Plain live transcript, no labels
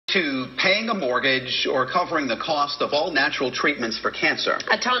to paying a mortgage or covering the cost of all natural treatments for cancer.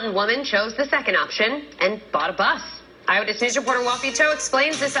 A Taunton woman chose the second option and bought a bus. Eyewitness News reporter Wolfie Toe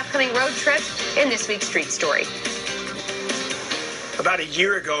explains this upcoming road trip in this week's Street Story. About a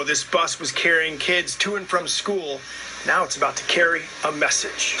year ago, this bus was carrying kids to and from school. Now it's about to carry a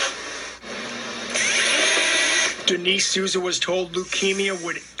message. Denise Souza was told leukemia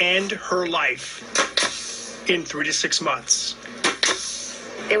would end her life in 3 to 6 months.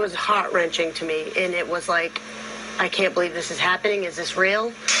 It was heart-wrenching to me, and it was like, I can't believe this is happening. Is this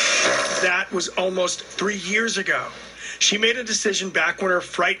real? That was almost 3 years ago. She made a decision back when her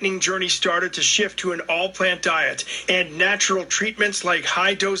frightening journey started to shift to an all-plant diet and natural treatments like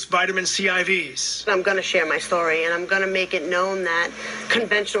high-dose vitamin C IVs. I'm going to share my story, and I'm going to make it known that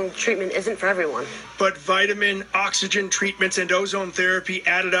conventional treatment isn't for everyone. But vitamin, oxygen treatments, and ozone therapy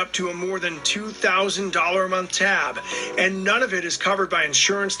added up to a more than $2,000 a month tab. And none of it is covered by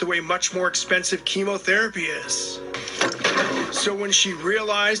insurance the way much more expensive chemotherapy is. So when she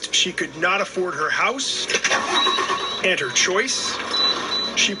realized she could not afford her house and her choice,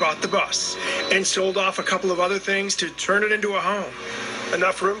 she bought the bus and sold off a couple of other things to turn it into a home.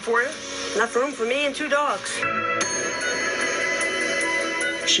 Enough room for you? Enough room for me and 2 dogs.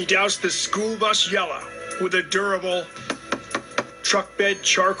 She doused the school bus yellow with a durable truck bed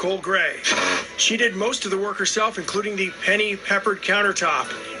charcoal gray. She did most of the work herself, including the penny-peppered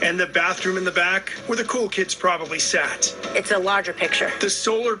countertop and the bathroom in the back, where the cool kids probably sat. It's a larger picture. The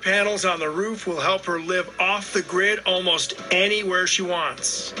solar panels on the roof will help her live off the grid almost anywhere she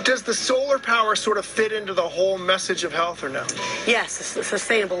wants. Does the solar power sort of fit into the whole message of health or no? Yes,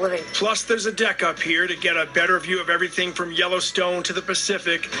 sustainable living. Plus, there's a deck up here to get a better view of everything from Yellowstone to the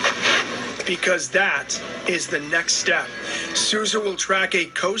Pacific, because that is the next step. Souza will track a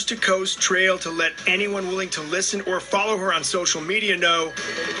coast-to-coast trail to let anyone willing to listen or follow her on social media know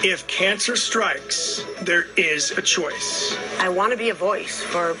if cancer strikes, there is a choice. I want to be a voice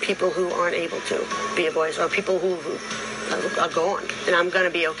for people who aren't able to be a voice, or people who are gone, and I'm going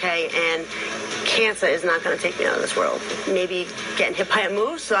to be okay, and cancer is not going to take me out of this world. Maybe getting hit by a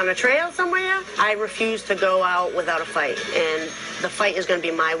moose on a trail somewhere. I refuse to go out without a fight, and the fight is going to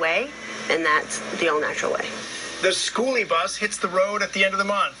be my way, and that's the all-natural way. The Skooly bus hits the road at the end of the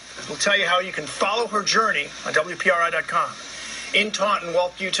month. We'll tell you how you can follow her journey on WPRI.com. In Taunton,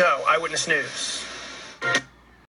 Wolfie Toe, Eyewitness News.